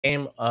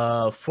game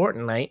of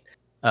Fortnite,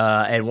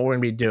 and what we're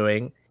gonna be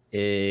doing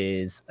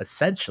is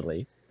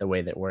essentially the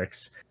way that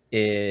works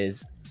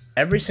is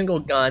every single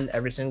gun,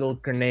 every single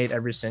grenade,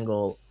 every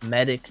single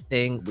medic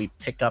thing we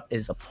pick up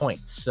is a point.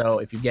 So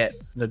if you get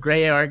the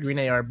gray AR, green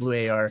AR,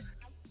 blue AR,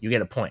 you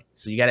get a point.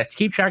 So you gotta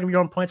keep track of your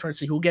own points. We're gonna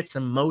see who gets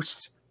the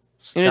most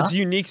stuff. And it's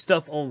unique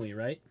stuff only,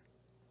 right?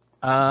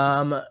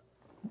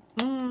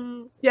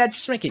 Yeah,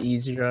 just to make it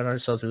easier on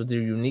ourselves. We'll do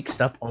unique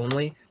stuff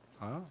only.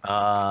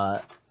 Oh.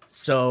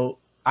 So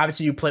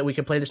obviously we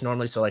can play this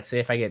normally. So like, say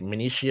if I get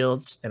mini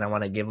shields and I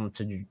want to give them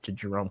to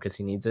Jerome because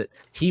he needs it,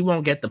 he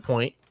won't get the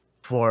point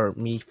for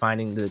me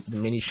finding the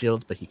mini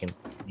shields, but he can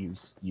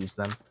use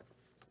them.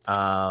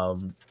 But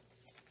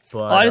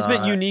I just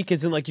meant unique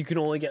as in like you can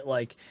only get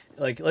like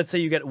let's say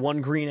you get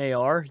one green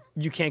AR,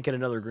 you can't get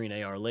another green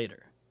AR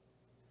later.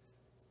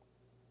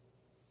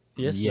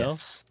 Yes. No?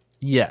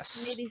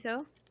 Yes. Maybe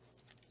so.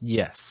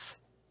 Yes.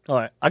 All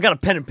right, I got a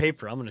pen and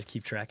paper. I'm gonna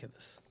keep track of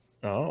this.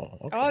 Oh.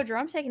 Okay. Oh,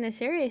 Jerome's taking this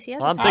serious.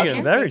 Yes. I'm taking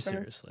it very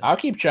seriously. I'll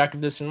keep track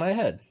of this in my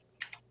head.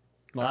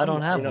 Well, I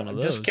don't have one of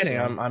those. Just kidding.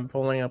 So. I'm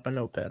pulling up a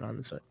notepad on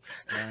the side.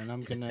 And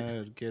I'm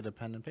gonna get a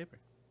pen and paper.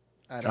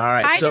 All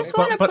right. I So, just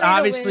wanna but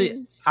play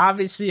to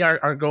obviously,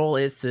 our goal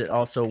is to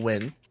also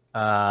win.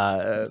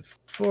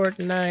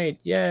 Fortnite,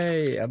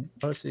 yay! I'm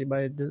posting in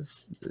my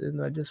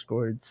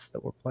discords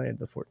that we're playing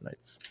the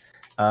Fortnites.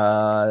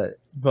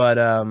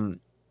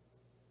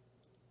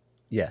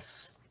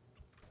 Yes.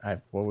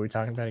 What were we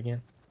talking about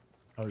again?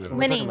 Oh, yeah.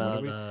 Winning.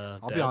 About,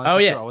 I'll be honest. Oh,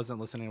 with yeah. you, I wasn't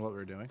listening to what we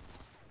were doing.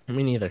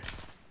 Me neither.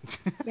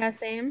 Yeah,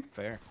 same.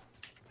 Fair.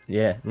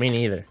 Yeah, me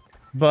neither.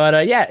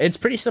 But yeah, it's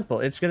pretty simple.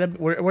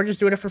 We're just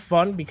doing it for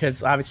fun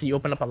because obviously you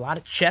open up a lot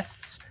of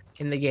chests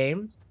in the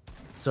game,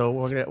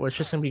 so it's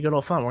just gonna be good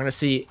old fun. We're gonna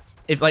see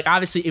if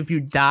obviously if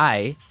you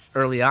die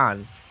early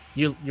on,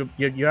 you're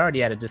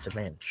already at a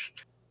disadvantage.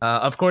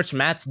 Of course,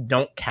 mats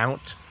don't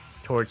count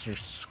towards your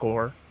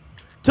score.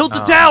 Tilt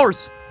the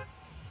towers.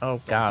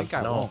 Oh God,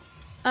 no.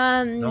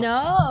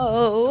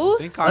 No.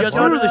 Think You guys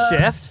go to the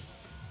shaft.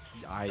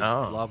 I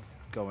love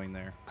going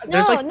there.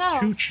 There's No.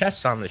 2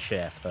 chests on the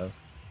shaft though.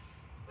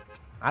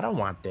 I don't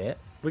want that.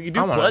 We can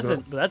do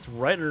Pleasant, but that's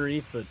right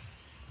underneath the.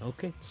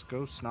 Okay. Let's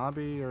go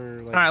Snobby or.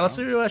 Like, All right, let's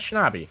do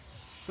Schnobby.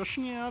 Let's go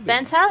Schnobby.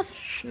 Ben's house.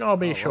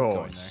 Schnobby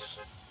Shores.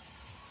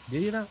 Do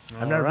you know?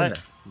 I've never been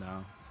there.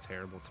 No, it's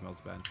terrible. It smells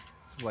bad.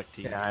 It's like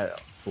tea. Yeah,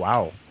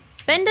 wow.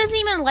 Ben doesn't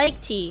even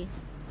like tea.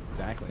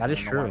 Exactly. That is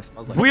true.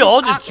 We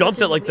all just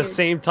jumped at like the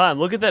same time.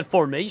 Look at that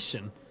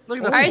formation. Look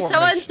at All right,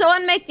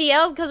 someone make the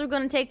L because we're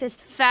gonna take this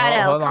fat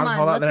L. Come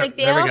on, let's make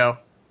the L. There we go.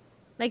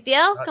 Make the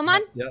L. Come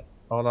on. Yep.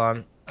 Hold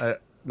on.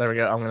 There we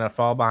go. I'm gonna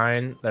fall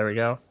behind. There we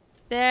go.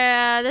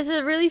 There. This is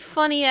a really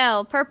funny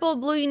L. Purple,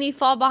 blue. You need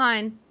fall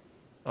behind.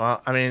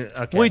 Well, I mean,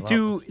 okay. Wait,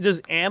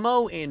 does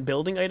ammo and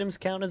building items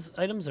count as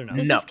items or not?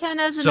 Does No. this count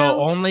as an So L?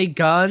 only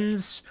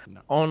guns,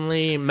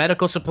 only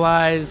medical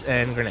supplies,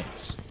 and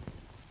grenades.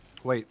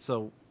 Wait.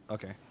 So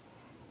okay.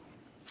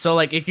 So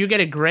like, if you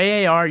get a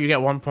gray AR, you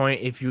get 1 point.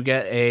 If you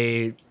get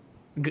a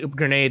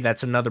grenade,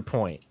 that's another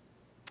point.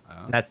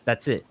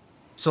 That's it.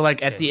 So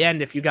like at the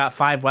end, if you got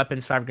 5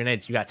 weapons, 5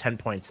 grenades, you got 10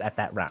 points at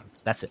that round.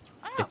 That's it.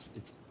 Oh. It's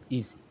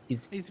easy.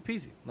 Easy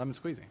peasy. Lemon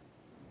squeezy.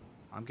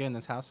 I'm getting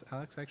this house,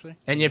 Alex. Actually.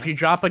 And if you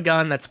drop a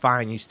gun, that's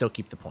fine. You still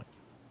keep the point.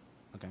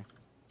 Okay.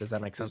 Does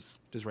that make sense?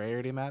 Does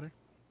rarity matter?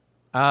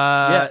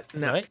 No.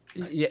 Right?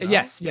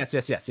 Yes. All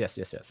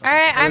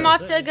right, I'm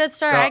off to a good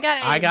start. So I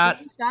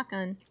got a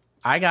shotgun.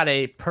 I got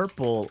a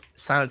purple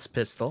silence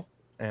pistol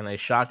and a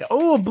shotgun.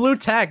 Oh, a blue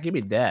tack. Give me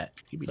that.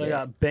 So I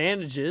got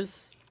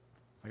bandages.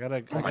 I got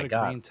a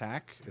green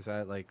tack. Is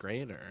that like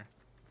great or? I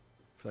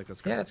feel like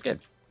that's great. Yeah, that's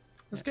good.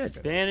 That's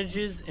good.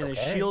 Bandages and a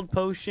shield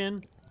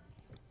potion.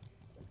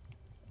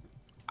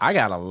 I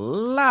got a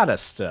lot of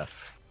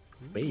stuff,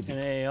 baby.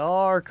 An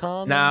AR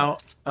combo. Now,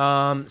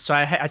 so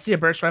I see a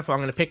burst rifle. I'm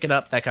gonna pick it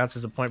up. That counts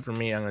as a point for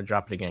me. I'm gonna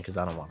drop it again because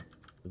I don't want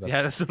it.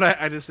 Yeah, that's what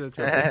I just did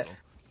to a pistol.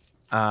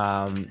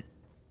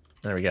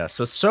 There we go.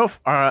 So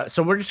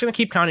we're just gonna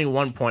keep counting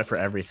 1 point for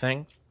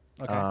everything.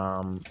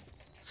 Okay.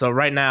 So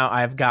right now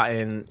I've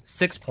gotten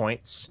 6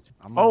 points.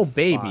 I'm on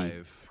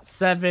 5.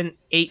 7,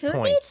 8 Who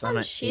points. needs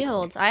some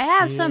shields? I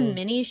have some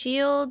mini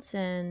shields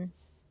and.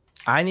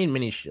 I need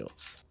mini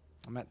shields.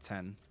 I'm at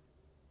 10.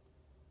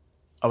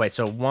 Oh wait,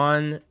 so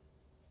 1,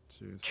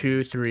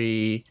 2,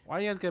 3. Why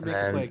you guys gotta make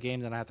me play a game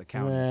that I have to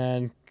count?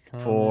 And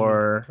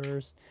 4.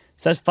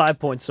 So that's 5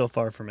 points so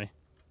far for me.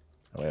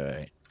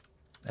 Wait.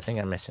 I think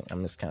I'm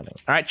miscounting.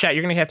 All right, chat.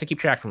 You're gonna have to keep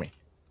track for me.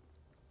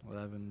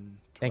 11. 12,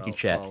 Thank you,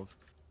 chat. 12.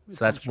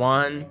 So that's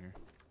 1.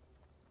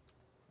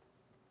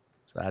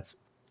 So that's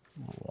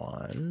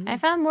 1. I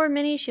found more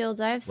mini shields.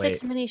 I have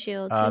 6 mini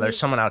shields. There's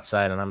someone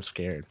outside, and I'm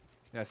scared.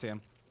 Yeah, I see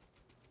him.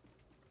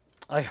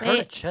 I heard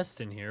a chest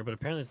in here, but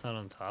apparently it's not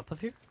on top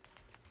of here.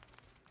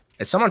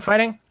 Is someone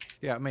fighting?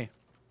 Yeah, me.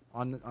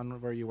 On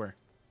where you were.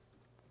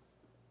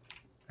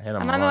 I hit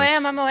him I'm on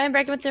my way. I'm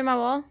breaking through my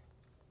wall.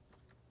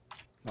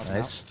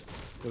 Nice.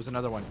 There was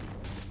another one.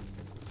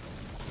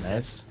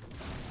 Nice.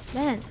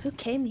 Man, who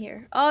came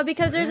here? Oh,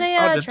 because there's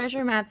a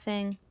treasure map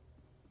thing.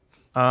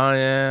 Oh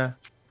yeah.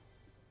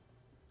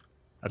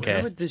 Okay.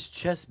 Where would this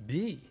chest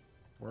be?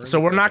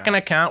 So we're not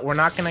gonna count. We're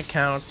not gonna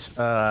count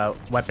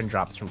weapon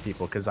drops from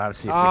people because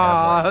obviously. If we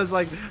have I was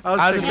like,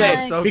 I was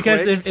saying so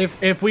because quick.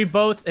 if we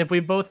both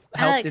helped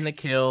Alex, in the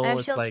kill, I have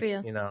it's shields like for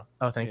you. know.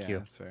 Oh, thank you.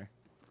 That's fair.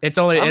 It's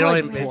only I'm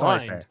like it's only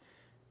blind. fair.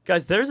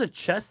 Guys, there's a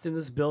chest in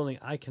this building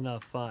I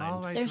cannot find.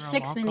 All right, There's Jerome,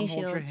 6 I'll mini come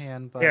hold your shields.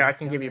 hand, bud. Here, I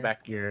can Come give you here.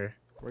 back your.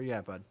 Where you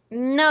at, bud?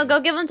 No, go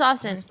give them to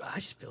Austin. I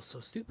just feel so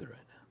stupid right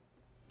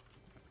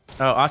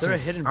now. Oh, awesome! there a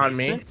hidden on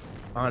basement? me,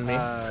 on me.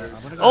 I'm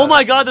gonna go Oh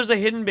my God, there's a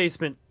hidden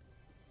basement.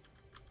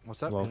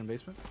 What's up? Well- In the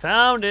basement?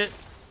 Found it.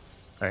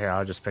 Right here,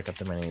 I'll just pick up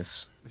the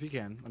minis. If you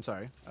can. I'm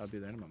sorry. I'll be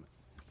there in a moment.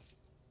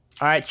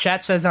 All right,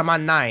 chat says I'm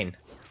on 9.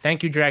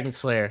 Thank you, Dragon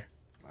Slayer.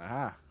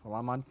 Aha. Well,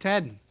 I'm on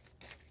 10.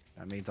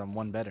 That means I'm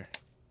 1 better.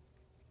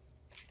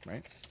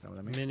 Right? Is that what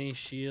that means? Mini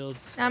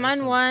shields. I'm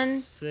That's on 1.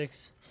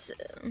 6.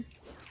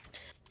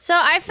 So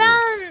I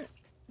found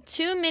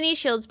 2 mini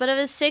shields, but it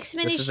was 6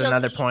 mini This shields. is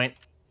another point.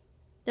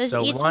 Does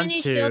So each 1,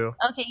 mini 2. shield?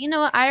 Okay, you know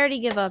what? I already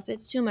give up.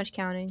 It's too much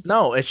counting.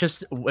 No, it's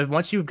just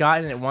once you've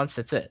gotten it once,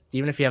 that's it.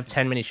 Even if you have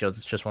 10 mini shields,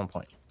 it's just 1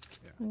 point.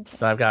 Okay.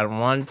 So I've got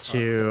 1, There's a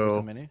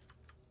 2. mini.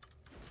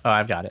 Oh,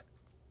 I've got it.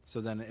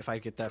 So then if I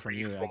get that from 3,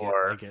 you,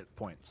 4. I get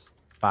points.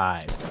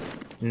 5.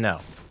 No.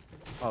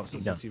 Oh, so You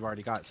since don't. you've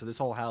already got it. So this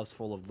whole house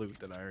full of loot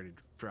that I already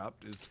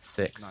dropped is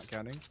 6. not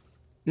counting?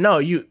 No,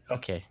 you.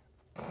 Okay.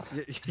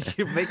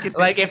 You make it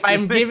Like if you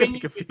I'm make it giving.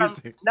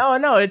 confusing.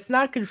 No, it's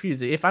not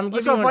confusing. If I'm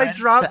giving. So if you I an item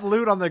drop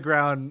loot on the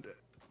ground,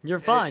 You're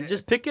fine.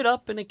 Just pick it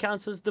up and it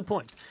counts as the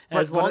point.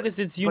 As long as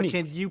it's unique. But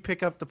can you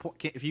pick up the point?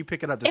 If you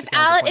pick it up, does If it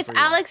count as a point if for you?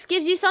 Alex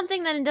gives you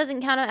something, then it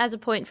doesn't count as a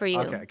point for you.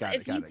 Okay, got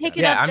it, If got you it, pick got it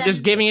it. up, Yeah, I'm then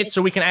just giving it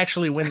so we can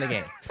actually win the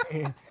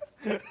game.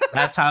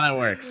 That's how that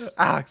works.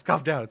 Alex,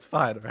 calm down. It's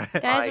fine, all right?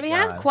 Guys, My we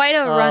have God. quite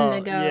a run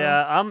to go.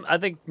 Yeah, I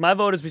think my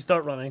vote is we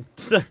start running.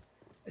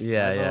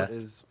 Yeah, My yeah. vote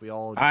is we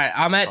all. All right,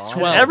 I'm at just-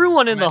 12.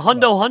 Everyone in I'm the at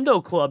 12.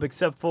 Hundo Club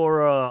except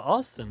for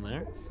Austin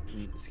there.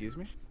 Excuse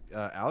me.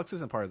 Alex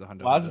isn't part of the Hundo.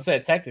 Well, I was gonna say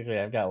technically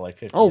I've got like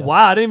 50. Oh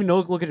wow, I didn't even know.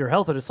 Look at your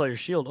health. I just saw your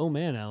shield. Oh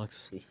man,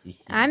 Alex.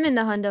 I'm in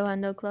the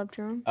Hundo Club,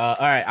 Jerome. All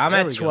right, I'm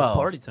There at we go, 12.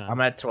 party time.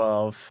 I'm at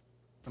 12.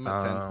 I'm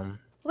at 10.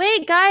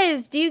 Wait,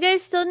 guys, do you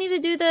guys still need to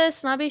do the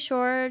Snobby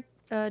Shore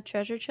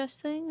treasure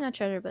chest thing? Not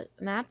treasure, but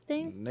map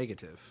thing?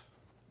 Negative.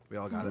 We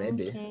all got it.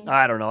 Maybe. Okay.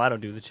 I don't know. I don't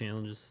do the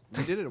challenges.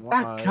 You did it. Not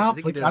I think you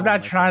complicated. did it I'm on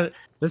not my trying.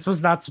 This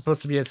was not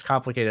supposed to be as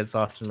complicated as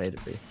Austin made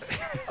it be.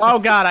 Oh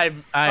God,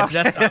 I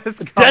just.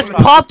 Just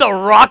popped a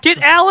rocket,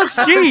 Alex.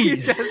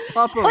 Jeez. Just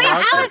pop a Oh yeah,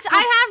 rocket. Alex,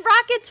 I have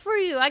rockets for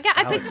you. I picked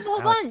up a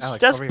whole bunch. Alex,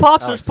 Just over here.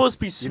 pops are Alex, supposed to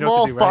be you know what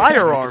small to do, right?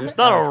 firearms,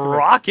 not Alex, a come here.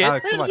 rocket.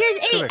 Alex, Wait, come on. here's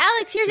Come 8. here.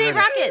 Alex, here's Come 8 here.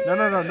 rockets.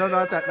 No,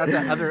 not that.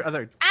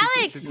 Other.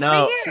 Alex, No,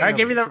 right here. I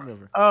give you Shoot me the.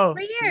 over. Oh,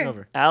 Right Shoot me here.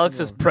 over. Alex,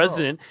 as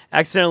president,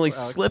 accidentally Alex.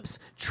 slips,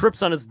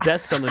 trips on his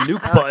desk on the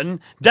nuke button.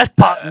 Death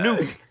pop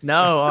nuke.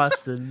 no,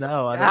 Austin,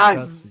 no. I don't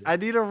Alex, trust you. I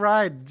need a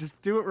ride.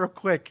 Just do it real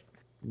quick.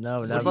 No,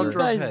 Just What above are you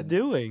Jerome's guys head.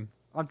 doing?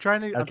 I'm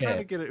trying to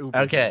Okay. get an Uber.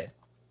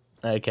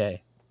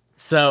 Okay.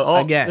 So Oh,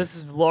 again, this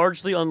is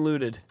largely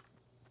unlooted.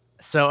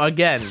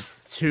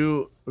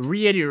 To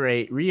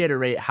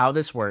reiterate how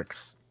this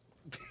works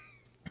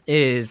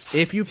is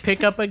if you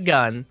pick up a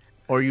gun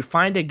or you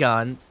find a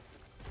gun,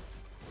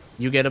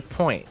 you get a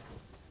point.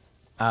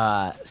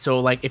 So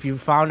like if you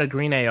found a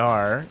green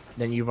AR,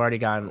 then you've already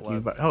gotten.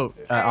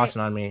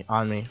 Austin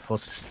on me,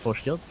 full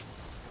shield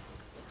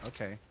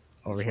Okay.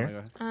 over Just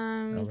here.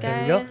 wanna go-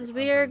 Here we go. Guys,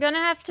 we are gonna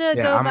have to Yeah,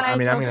 go I'm by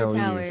gonna Tilted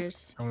leave.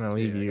 Towers. I'm gonna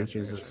leave Yeah, I you got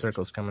because you. the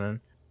circle's coming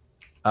in.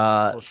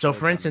 Full So shield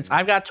for instance, coming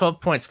in. I've got 12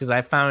 points because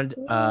I found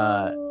Ooh,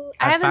 I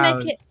I have a found-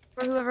 med kit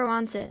for whoever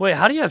wants it. Wait,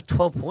 how do you have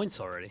 12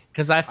 points already?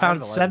 because I found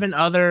 11. 7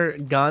 other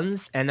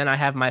guns and then I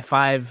have my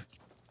 5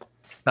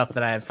 stuff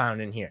that I have found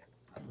in here.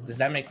 Does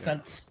that make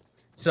sense?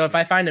 So if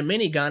I find a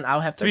minigun, I'll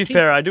have To be 13.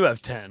 fair, I do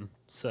have 10.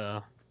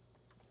 So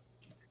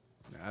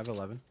I have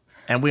 11.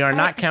 And we are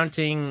not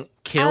counting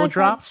kill Alex,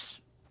 drops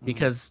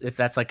because if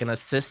that's like an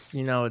assist,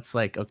 it's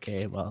like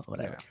okay, well,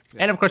 whatever.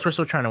 Yeah. And of course, we're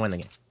still trying to win the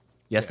game.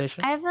 Yes,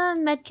 Station? I have a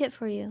med kit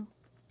for you.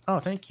 Oh,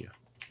 thank you.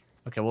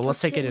 Okay, well,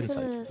 let's take it get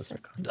into inside. the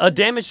circle. a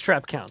damage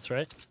trap counts,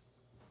 right?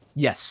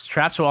 Yes,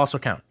 traps will also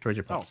count towards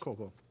your Oh, points.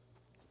 cool.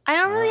 I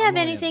don't really I'm have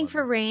only at anything 11.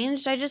 for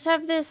ranged. I just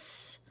have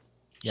this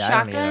Yeah, I don't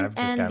either. shotgun I've just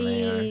and got my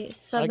AR. the I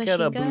submachine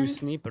got a blue gun.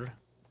 sniper.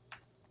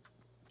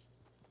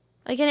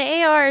 Like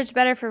an AR is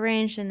better for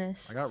range than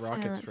this. I got rockets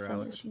silent for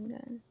Alex. submachine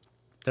gun.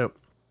 Dope.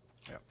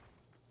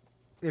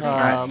 If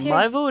Alex, here.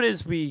 My vote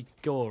is we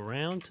go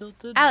around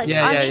Tilted. Alex,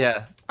 Yeah, on yeah, me?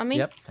 yeah. On me?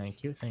 Yep.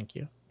 Thank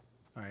you.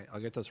 All right, I'll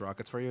get those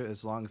rockets for you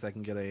as long as I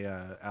can get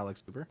a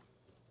Alex Uber.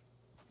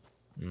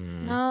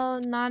 No,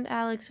 not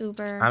Alex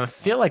Uber. I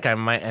feel like I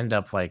might end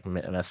up like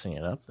messing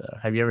it up though.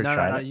 Have you ever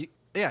tried it?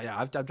 Yeah,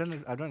 I've done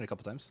it. I've done it a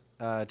couple times.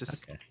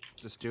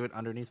 Just do it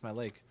underneath my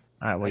leg.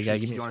 All right. Well, you gotta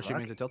give do me. you want to shoot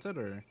me rocket. into tilted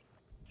or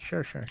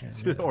Sure.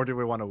 Yeah. or do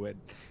we want to win?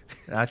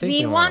 I think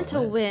we wanna want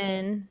to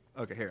win.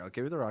 Okay, here I'll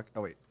give you the rock.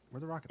 Oh wait, where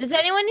are the rockets? Does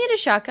anyone need a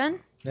shotgun?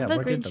 Yeah, I have a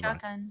we're green good to rock.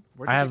 shotgun.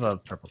 Where'd I you have take a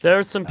purple. There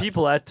are some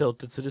people at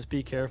Tilted, so just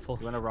be careful.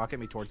 You want to rocket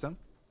me towards them?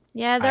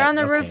 Yeah, they're on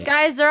the roof, okay.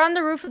 guys. They're on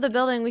the roof of the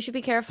building. We should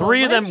be careful.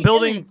 3 of What are them they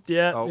building. doing?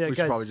 Yeah, Oh, yeah, we should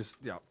guys. probably just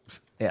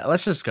Yeah,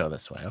 let's just go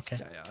this way, okay?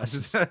 yeah. I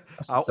just, just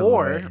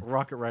or avoid.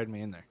 rocket ride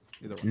me in there.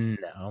 Either one.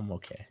 No, I'm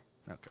okay.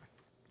 Okay.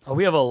 Oh,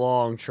 we have a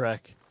long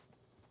trek.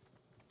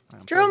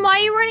 I'm Jerome, probably why are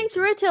gonna you do running this.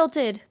 through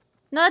Tilted?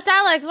 No, that's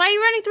Alex. Why are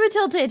you running through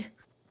Tilted?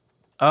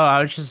 Oh,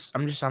 I'm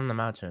just on the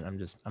mountain.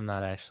 I'm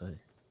not actually.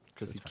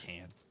 Because he It's fine.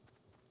 can.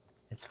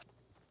 It's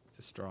He's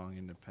a strong,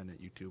 independent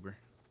YouTuber.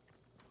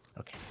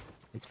 okay.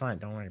 It's fine.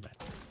 Don't worry about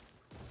it.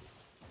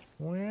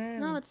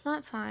 No, it's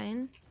not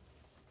fine.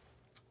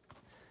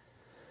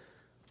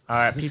 All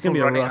right, This is people gonna be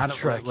a running rough out of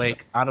trek. Loot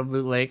Lake. Out of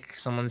Loot Lake.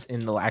 Someone's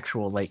in the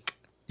actual lake.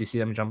 Do you see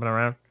them jumping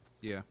around?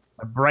 Yeah.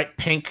 A bright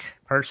pink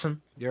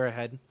person. You're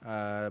ahead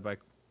by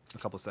a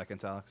couple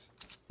seconds, Alex.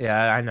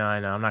 Yeah, I know.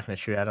 I'm not gonna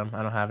shoot at him.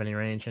 I don't have any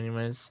range,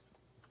 anyways.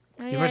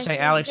 Oh, You yeah, were I saying,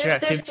 see. Alex, you're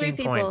at There's 15 3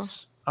 people.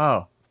 points.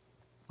 Oh,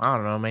 I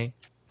don't know, mate.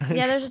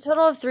 Yeah, there's a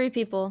total of 3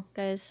 people,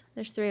 guys.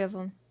 There's 3 of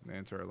them. The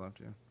answer I left,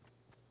 yeah.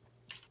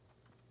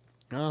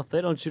 No, if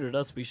they don't shoot at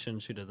us, we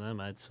shouldn't shoot at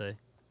them, I'd say.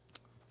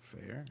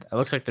 Fair. It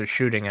looks like they're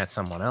shooting at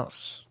someone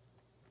else.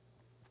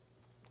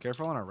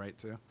 Careful on our right,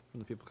 too. From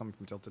the people coming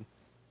from Tilted.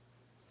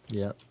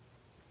 Yep.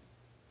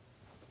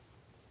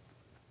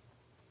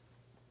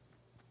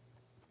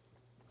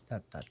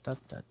 Dun, dun, dun,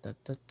 dun,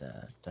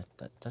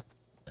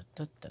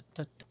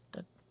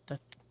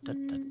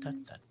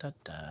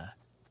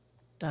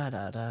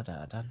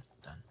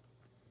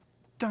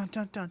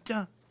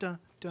 dun, Do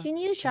dun. you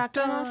need a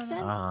shotgun, Austin?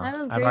 I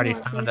have a I've green already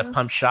one for found a you.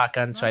 pump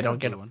shotgun, so I I got a don't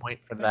get a blue one. point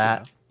for Thank you,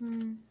 that.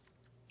 Hmm.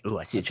 Ooh,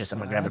 I see a chest. I'm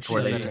gonna grab I it before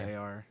just they need a get. better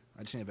AR.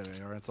 I just need a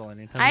better AR. That's all I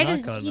need. Have I not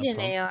just gotten need a an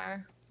pump.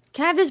 AR.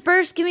 Can I have this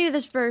burst? Give me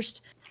this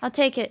burst. I'll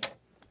take it.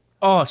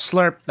 Oh,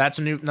 slurp. That's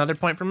another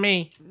point for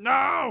me.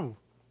 No!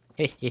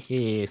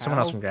 Someone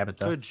else How can grab it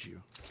though. Could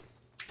you?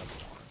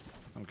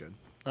 I'm good.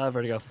 I've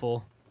already got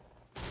full.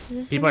 Is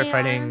this People an are AR?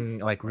 fighting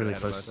like really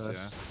Ahead of close to us,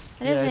 us.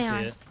 yeah. It is Yeah, I an see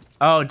AR. it.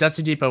 Oh,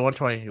 Dusty Depot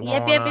 120. You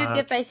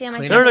Yep. I see him. I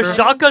clean see They're up in a him. crew?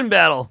 shotgun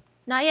battle.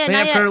 Not yet. Clean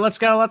Not up crew. yet. Let's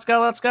go. Let's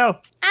go. Let's go.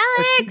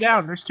 There's 2 Alex!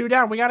 down. There's 2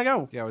 down. We gotta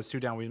go. Yeah, it was 2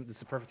 down. This is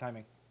the perfect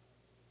timing.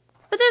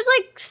 But there's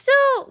like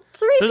still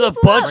 3 There's a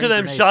people bunch up. of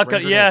them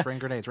shotgun. Yeah, Rain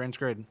grenades. Range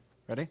grid.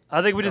 Ready?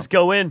 I think we just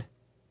go in.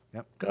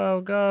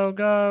 Go, go,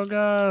 go,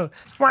 go.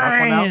 Knocked one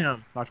out.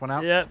 Wham! Knocked one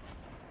out. Yep.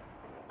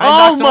 I Oh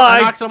knocked someone- I my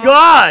knocked someone-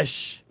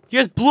 gosh! You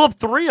guys blew up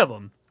 3 of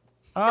them.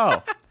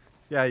 Oh.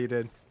 Yeah, you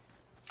did.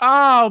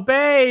 Oh,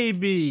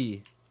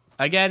 baby.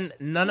 Again,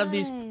 none of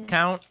these Nice.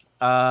 count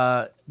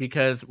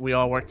because we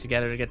all work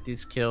together to get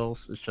these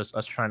kills. It's just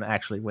us trying to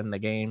actually win the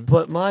game.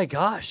 But my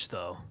gosh,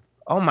 though.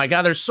 Oh my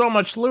god, there's so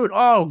much loot.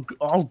 Oh,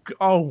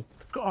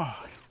 god.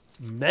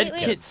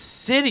 Medkit wait.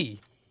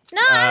 City.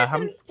 No, I was how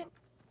gonna many- pick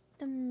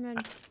them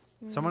red.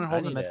 Someone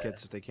hold the need med a-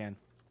 kits if they can.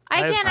 I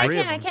have I 3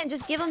 of can't. I them. can't.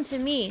 Just give them to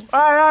me.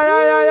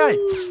 Aye.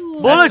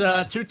 Ooh. Bullets!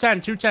 That's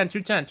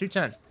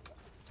 210.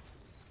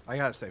 I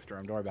got it safe,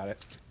 Jerome. Don't worry about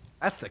it.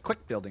 That's the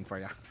quick building for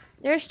you.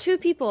 There's 2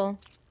 people.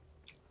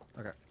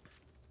 Okay.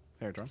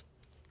 Here, Jerome.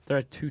 They're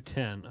at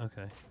 210. Okay.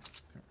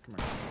 Here, come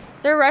here.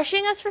 They're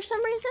rushing us for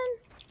some reason.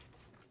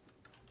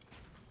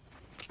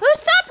 Who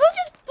stopped? Who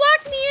just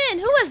blocked me in?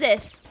 Who was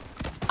this?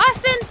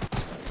 Austin.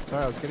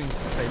 Sorry, I was getting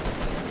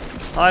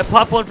safe. I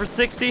pop one for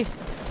 60.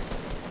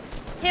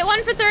 Hit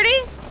one for 30.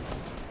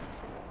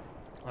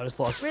 I just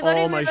lost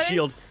Reloading, all my reloading.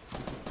 shield.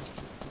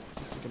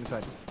 Get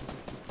inside.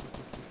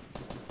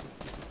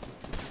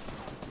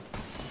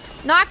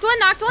 Knocked one.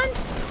 Knocked one.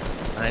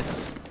 Nice.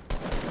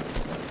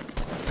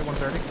 Hit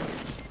 130.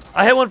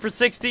 I hit one for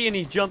 60 and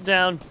he jumped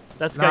down.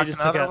 That's the guy who Knocked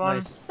just took another out. one.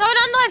 Nice. Someone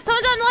on the left.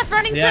 Someone on the left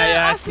running to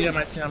Yeah, I Austin.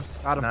 see him.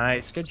 Got him.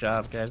 Nice. Good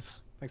job, guys.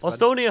 Thanks, bud.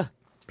 Austonia,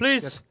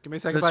 please. Yes, give me a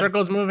second, The bud.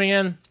 circle's moving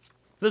in.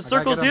 The gotta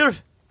circle's get him.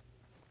 here.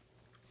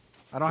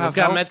 I don't We've have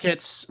got health.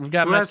 medkits. We've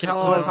got Who has,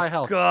 medkits. who has high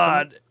health?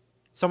 God.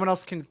 Someone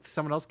else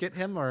get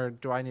him, or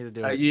do I need to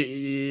do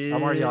it?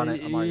 I'm already on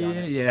it. I'm already on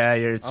it. Yeah,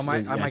 you're. I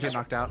might get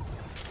knocked out.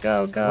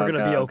 Go. We're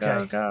gonna be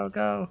okay.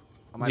 Go.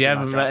 I might Do you get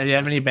have knocked out. do you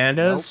have any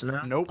bandos? Nope.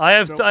 No. Nope. I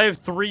have Nope.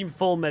 3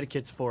 full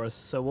medkits for us,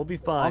 so we'll be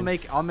fine.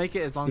 I'll make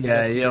it as long as Yeah, you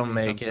guys can you'll give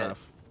me some make it.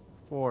 stuff.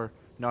 Or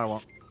no, I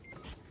won't.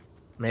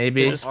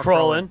 Maybe. Just I'll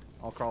crawl in.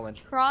 I'll crawl in.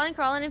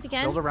 Crawling if you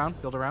can. Build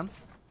around.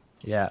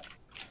 Yeah.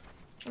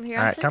 I'm here,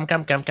 All right, Austin.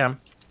 come.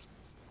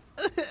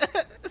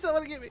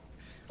 Someone get me.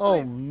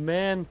 Oh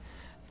man.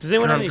 Does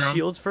anyone have any Drum.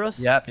 shields for us?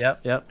 Yep.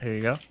 Here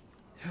you go.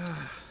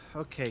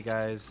 Okay,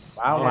 guys.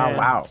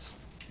 Wow.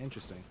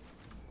 Interesting.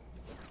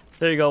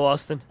 There you go,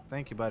 Austin.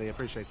 Thank you, buddy. I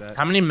appreciate that.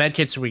 How many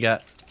medkits do we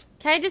got?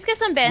 Can I just get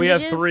some We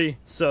bandages? have 3,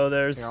 so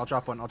there's Here, I'll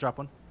drop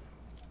one.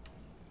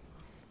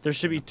 there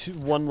should be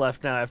 1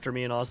 left now after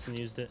me and Austin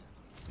used it.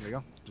 Here we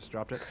go. Just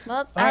dropped it. Well,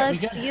 All right, we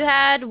Alex, got- you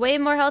had way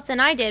more health than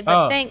I did,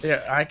 but thanks.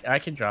 Yeah, I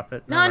can drop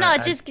it. No,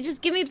 just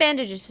give me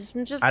bandages.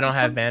 Just I don't just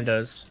have some-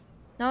 bandos.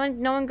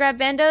 No one grab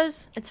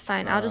bandos. It's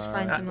fine. I'll just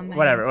find some on my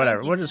Whatever.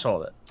 hands. We'll just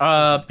hold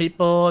it.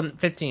 People,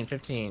 15.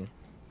 15?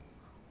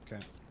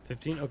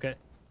 Okay.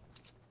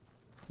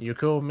 You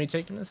cool with me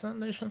taking this then,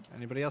 Nation?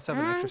 Anybody else have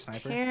an extra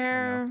sniper? Or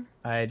Care.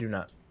 I do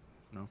not.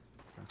 No.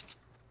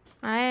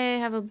 I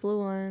have a blue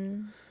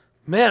one.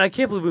 Man, I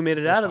can't believe we made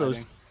it out of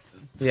those.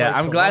 Yeah, fights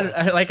I'm so glad.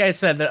 well. Like I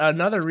said,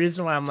 another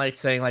reason why I'm like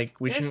saying like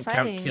we They're shouldn't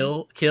fighting.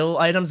 count kill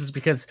items is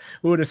because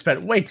we would have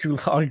spent way too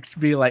long to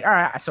be like, all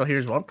right, so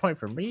here's 1 point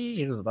for me,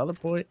 here's another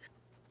point.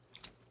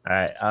 All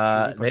right,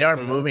 push they are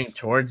this way, moving Alex?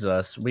 towards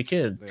us. We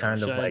could They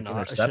kind are. of like Should I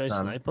intercept them.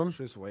 snipe them? Let's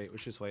just wait.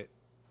 Let's just wait.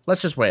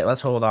 Let's just wait.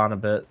 Let's hold on a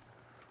bit.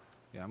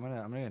 Yeah, I'm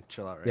gonna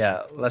chill out right Yeah, now.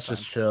 let's That's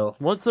just fine. chill.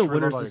 Once the Just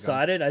reload winner's all your guns.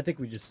 decided, I think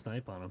we just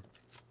snipe on them.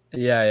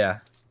 Yeah.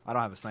 I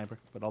don't have a sniper,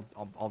 but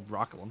I'll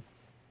rocket them.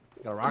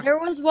 You got a rocket? There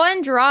was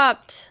one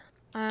dropped.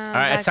 All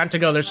right, it's time to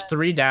go. There's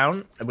 3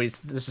 down.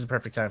 This is a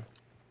perfect time.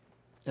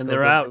 And Go,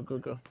 they're go, out.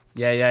 Go.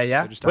 Yeah.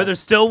 They just Wait, died. there's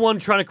still one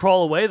trying to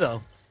crawl away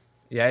though.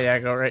 Yeah.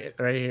 Go right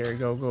here.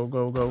 Go.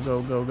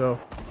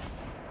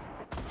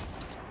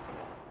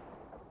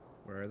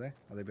 Where are they?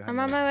 Are they behind? I'm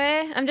me? on my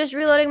way. I'm just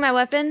reloading my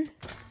weapon.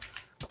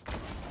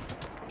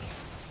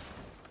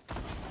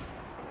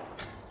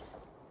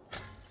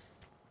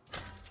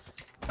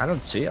 I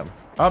don't see him.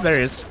 Oh, there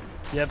he is.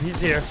 Yep, he's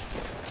here.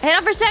 I hit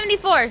him for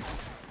 74.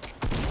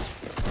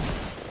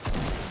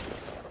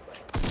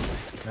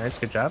 Nice,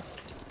 good job.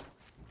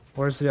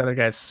 Where's the other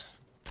guys?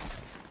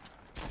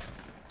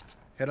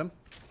 Hit him.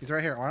 He's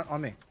right here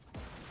on me.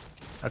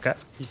 Okay,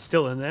 He's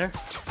still in there.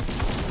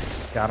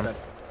 got him. Set.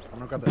 I'm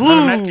gonna grab that.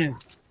 Blue.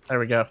 There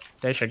we go.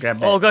 They should grab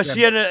that. Oh gosh,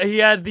 grab he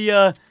had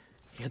the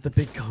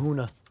big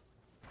kahuna.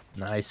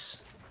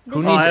 Nice. This Who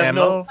is needs I have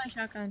ammo? my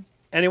shotgun.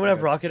 Anyone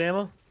have rocket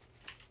ammo?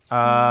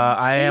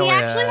 I He only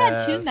actually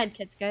had 2 have-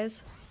 medkits,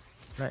 guys.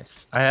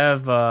 Nice. I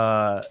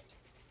have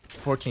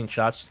 14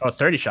 shots. Oh,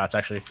 30 shots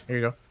actually. Here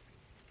you go.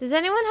 Does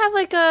anyone have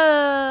like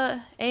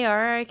a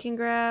AR I can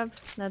grab?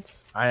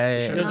 That's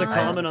There's a Uh,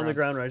 comment on the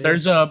ground right here.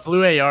 There's a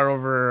blue AR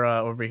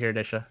over here,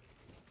 Disha.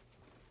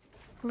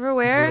 over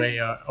where? Blue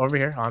AR over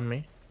here on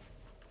me.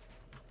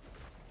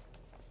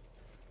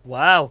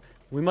 Wow,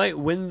 we might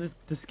win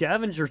the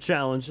scavenger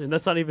challenge, and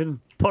that's not even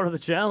part of the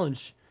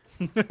challenge.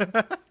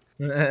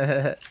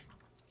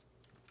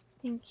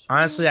 Thank you.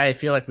 Honestly, I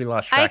feel like we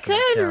lost I track of the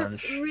could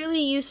challenge.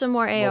 really use some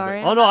more bit. AR.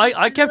 Oh no,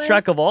 I kept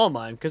track of all of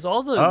mine because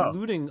all the Oh.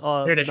 looting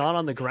Here it is. not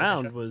on the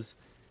ground was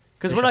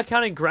because Here we're it not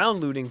counting ground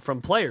looting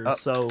from players, Oh.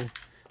 so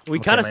we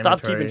Okay, kind of my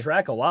stopped inventory. keeping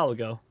track a while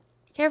ago.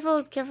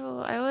 Careful.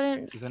 I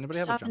wouldn't. Does anybody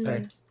have a stop jump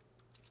and- pad?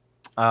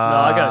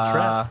 I got a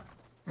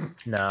trap.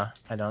 No,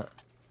 I don't.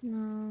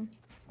 No.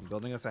 I'm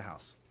building us a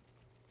house.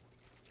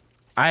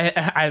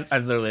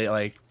 I've literally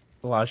like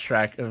lost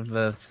track of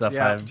the stuff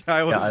Yeah, I've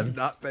I was gotten.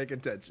 not paying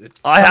attention.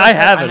 I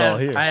have it all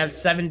here. I have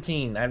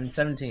 17. I have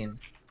 17.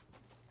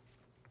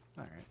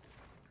 All right.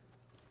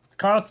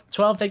 Carl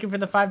 12, thank you for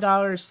the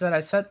 $5 that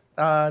I sent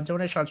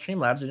donation on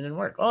Streamlabs. It didn't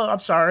work. Oh, I'm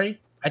sorry.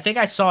 I think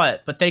I saw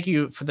it, but thank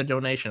you for the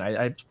donation.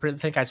 I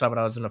think I saw it, but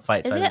I was in a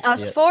fight. Is so I it didn't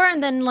see us 4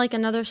 and then like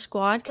another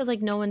squad? Because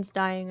like no one's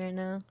dying right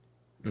now.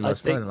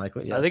 Most think- more than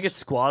likely, I think yes. it's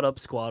squad up,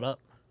 squad up.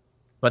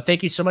 But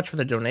thank you so much for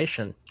the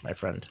donation, my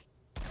friend.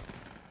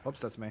 Oops,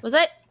 that's me. Was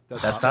it?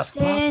 That's That's Pop. not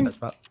Sin.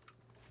 That's not.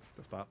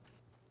 That's Pop.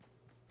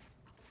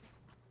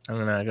 I'm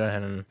gonna go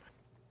ahead and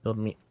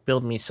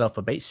build myself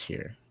a base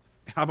here.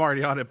 I'm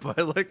already on it, but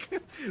look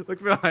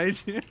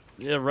behind you.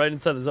 Yeah, right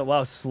inside the zone.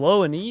 Wow,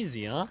 slow and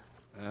easy, huh?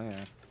 Oh,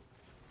 yeah.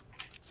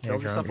 Just Here,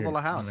 build yourself a Jerome,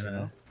 little here, house, you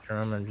know?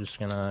 Jerome, I'm just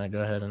gonna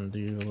go ahead and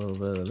do a little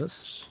bit of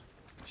this.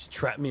 Just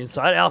trap me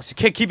inside. Alex, you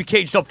can't keep me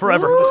caged up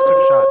forever. Just took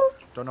a shot.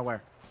 Don't know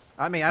where.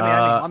 On me. oh,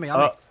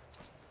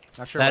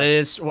 Not sure. That where.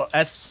 is well,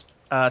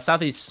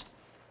 southeast.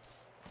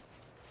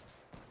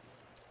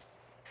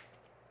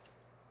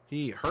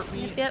 He hurt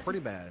me Yep. pretty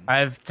bad.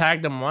 I've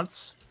tagged him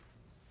once.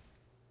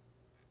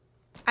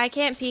 I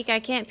can't peek. I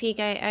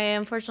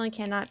unfortunately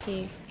cannot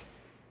peek.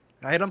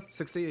 I hit him.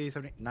 60, 80,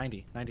 70,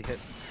 90. 90 hit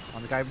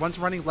on the guy. One's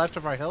running left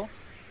of our hill.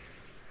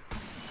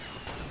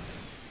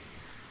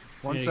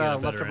 One's get a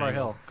left better of our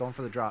angle. hill. Going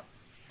for the drop.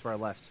 To our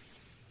left.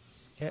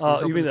 Okay. Oh,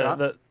 open you mean the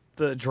drop?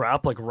 the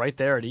drop like right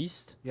there at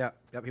east? Yep.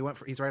 He went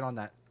for. He's right on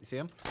that. You see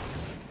him?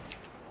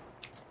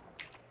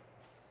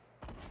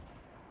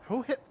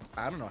 Who hit?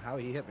 I don't know how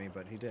he hit me,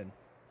 but he did.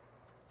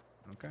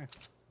 Okay.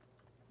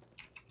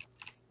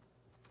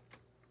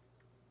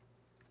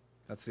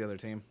 That's the other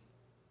team.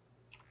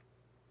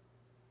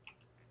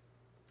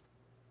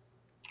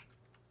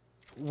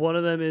 One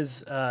of them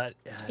is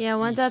Yeah,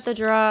 one's at east. the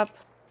drop.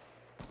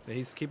 Yeah,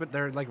 he's keep it.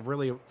 They're like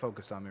really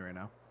focused on me right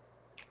now.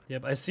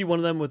 Yep, I see one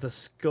of them with a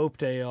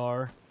scoped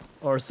AR,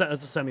 or it's a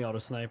semi-auto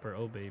sniper.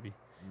 Oh baby,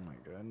 Oh my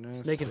goodness.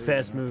 he's making they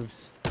fast will not-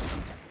 moves.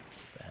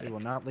 They will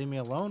not leave me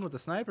alone with the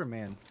sniper,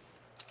 man.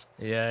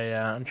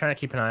 Yeah. I'm trying to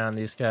keep an eye on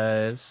these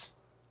guys.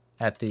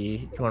 At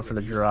the going for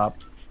the drop.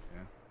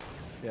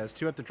 Yeah, there's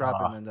 2 at the drop,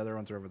 Ah. and then the other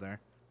ones are over there.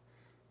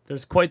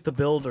 There's quite the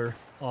builder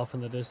off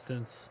in the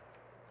distance.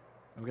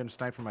 I'm getting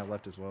sniped from my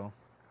left as well.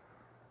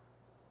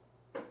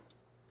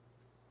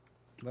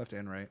 Left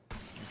and right,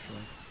 actually.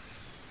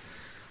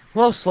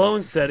 Well, slow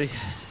and steady.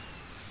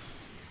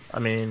 I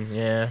mean,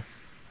 yeah.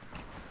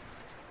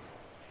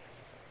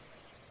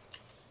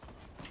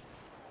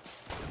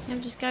 I'm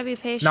just gotta be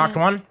patient. Knocked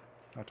one.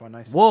 Knocked one,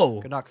 nice.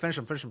 Whoa. Good knock. Finish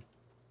him. Finish him.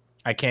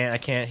 I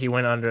can't. He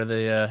went under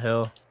the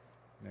hill.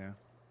 Yeah.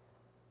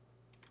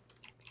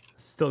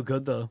 Still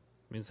good though.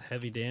 Means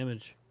heavy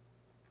damage.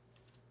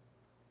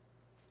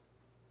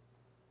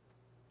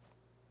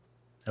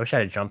 I wish I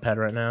had a jump pad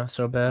right now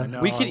so I bad.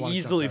 know, We I could wanna jump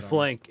easily that on.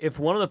 flank. If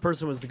one of the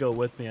person was to go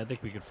with me, I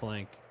think we could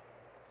flank.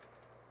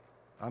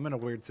 I'm in a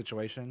weird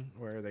situation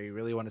where they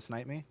really want to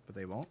snipe me, but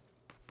they won't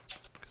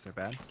because they're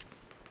bad.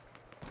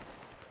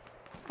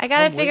 I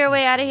gotta I'm figure a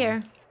waiting way out of for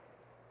here.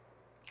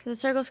 Cause the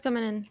circle's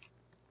coming in.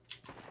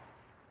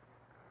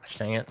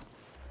 Dang it.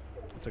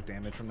 I took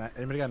damage from that.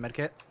 Anybody got a med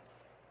kit?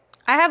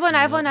 I have one.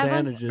 I have one. I have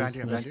one. Bandages. Behind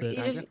you, That's behind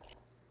you, it. You just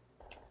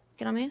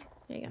get on me.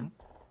 There you go.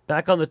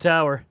 Back on the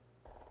tower.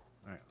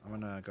 All right, I'm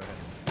gonna go ahead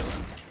and just go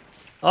around.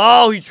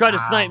 Oh, he tried to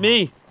snipe Wow.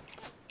 me.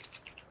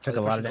 Took Are a they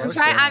lot of pushing damage.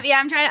 close? Yeah,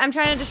 I'm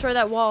trying to destroy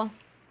that wall.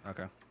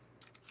 Okay.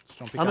 Just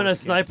don't peek I'm out gonna if you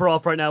can. sniper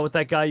off right now with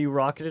that guy you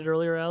rocketed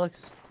earlier,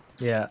 Alex.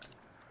 Yeah.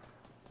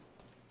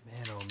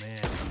 Man, oh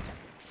man.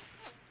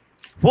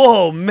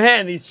 Whoa,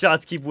 man, these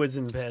shots keep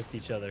whizzing past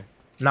each other.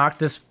 Knock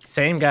this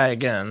same guy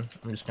again.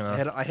 I'm just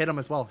gonna. I hit him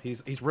as well.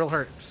 He's real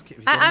hurt. Just if you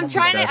give him I'm one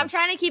trying more to. I'm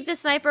trying to keep the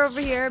sniper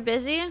over here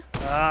busy.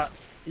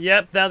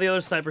 Yep, now the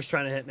other sniper's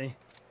trying to hit me.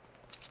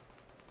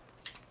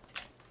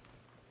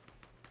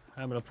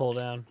 I'm gonna pull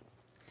down.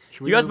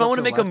 Should we You guys move might up want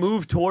to the make a left?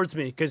 move towards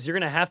me, because you're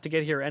gonna have to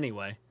get here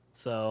anyway.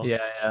 So Yeah,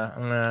 yeah.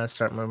 I'm gonna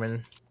start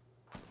moving.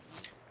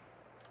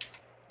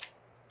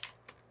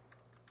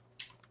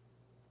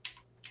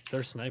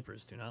 their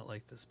snipers do not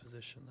like this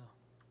position though.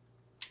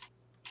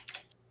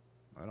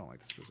 I don't like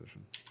this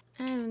position.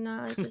 I do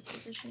not like this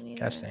position either.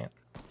 Gosh dang it.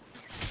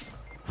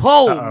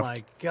 Oh Uh-oh.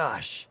 my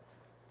gosh.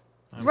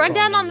 I'm Run going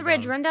down on down the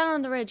ridge. down. Run down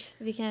on the ridge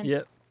if you can.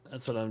 Yep,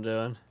 that's what I'm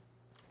doing.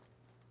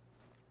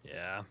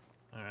 Yeah.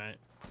 All right,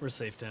 we're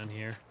safe down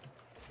here.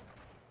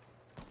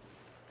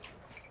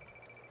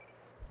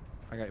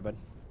 I got you, bud.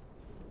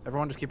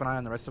 Everyone, just keep an eye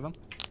on the rest of them.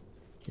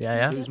 Yeah,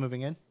 yeah. Who's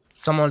moving in?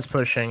 Someone's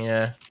pushing.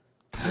 Yeah.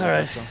 All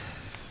right. So,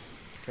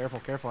 careful,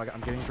 careful.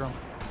 I'm getting drunk.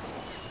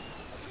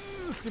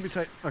 This is gonna be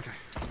tight. Okay.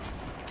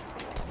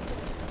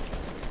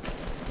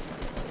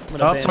 I'm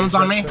gonna Oh, someone's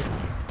on me. bandage up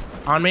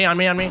quick. On me. On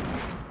me. On me.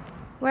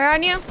 Where are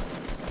you?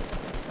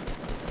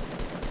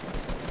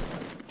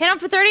 Hit him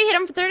for 30. Hit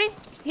him for 30.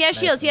 He has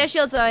shields. He has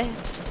shields. So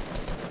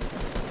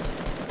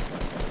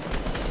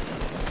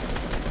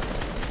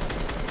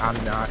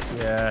I'm knocked.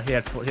 Yeah. He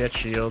had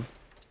shield.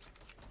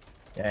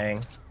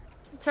 Dang.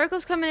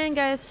 circle's coming in,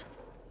 guys.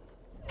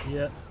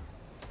 Yep.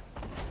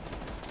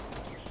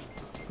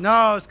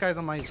 No, this guy's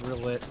on my. He's real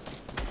lit.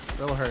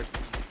 Real hurt.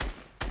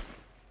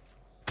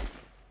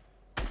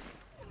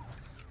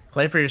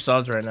 Play for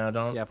yourselves right now.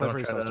 Don't. Yeah, play don't for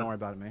try yourselves. to- Don't worry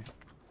about me.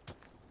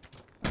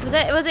 Was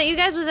that you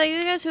guys? Was that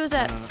you guys? Who was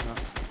that? No, no, no.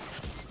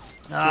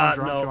 Two Ah, on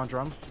drum. no. Two on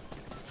drum.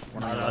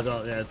 One No, on no, left.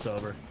 don't. Yeah, it's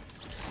over.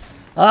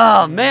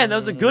 Oh man, that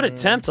was a good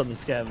attempt on the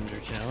scavenger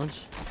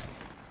challenge.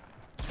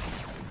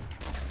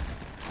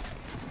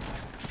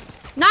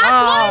 Knocked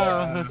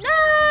Oh. one. No.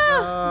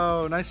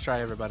 Oh, nice try,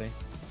 everybody.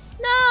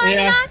 No, you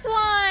Yeah. knocked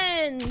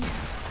one.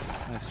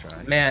 Nice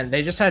try. Man,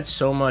 they just had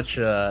so much.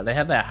 They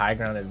had that high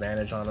ground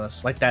advantage on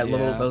us. Like that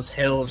little. Yeah. Those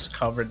hills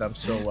covered them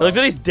so well. Look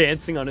at he's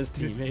dancing on his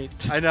teammate.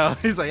 I know.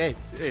 He's like, hey,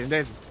 I'm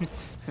dancing.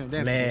 I'm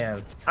dancing.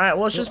 Man. All right.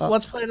 Well,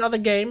 let's play another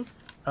game.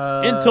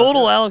 In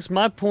total, Alex,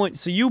 my point.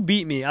 So you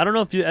beat me. I don't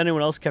know if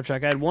anyone else kept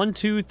track. I had 1,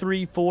 2,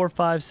 3, 4,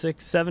 5,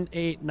 6, 7,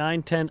 8,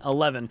 9, 10,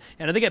 11,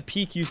 and I think at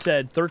peak you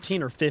said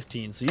 13 or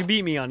 15. So you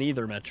beat me on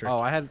either metric. Oh,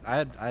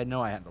 I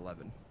know I had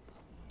 11.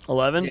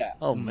 11? Yeah.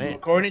 Oh man.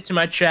 According to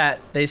my chat,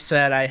 they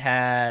said I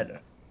had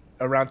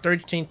around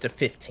 13 to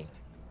 15.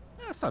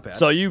 Yeah, that's not bad.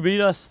 So you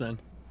beat us then.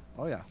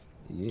 Oh yeah.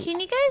 Can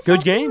you guys Good help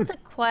me game. with a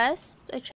quest?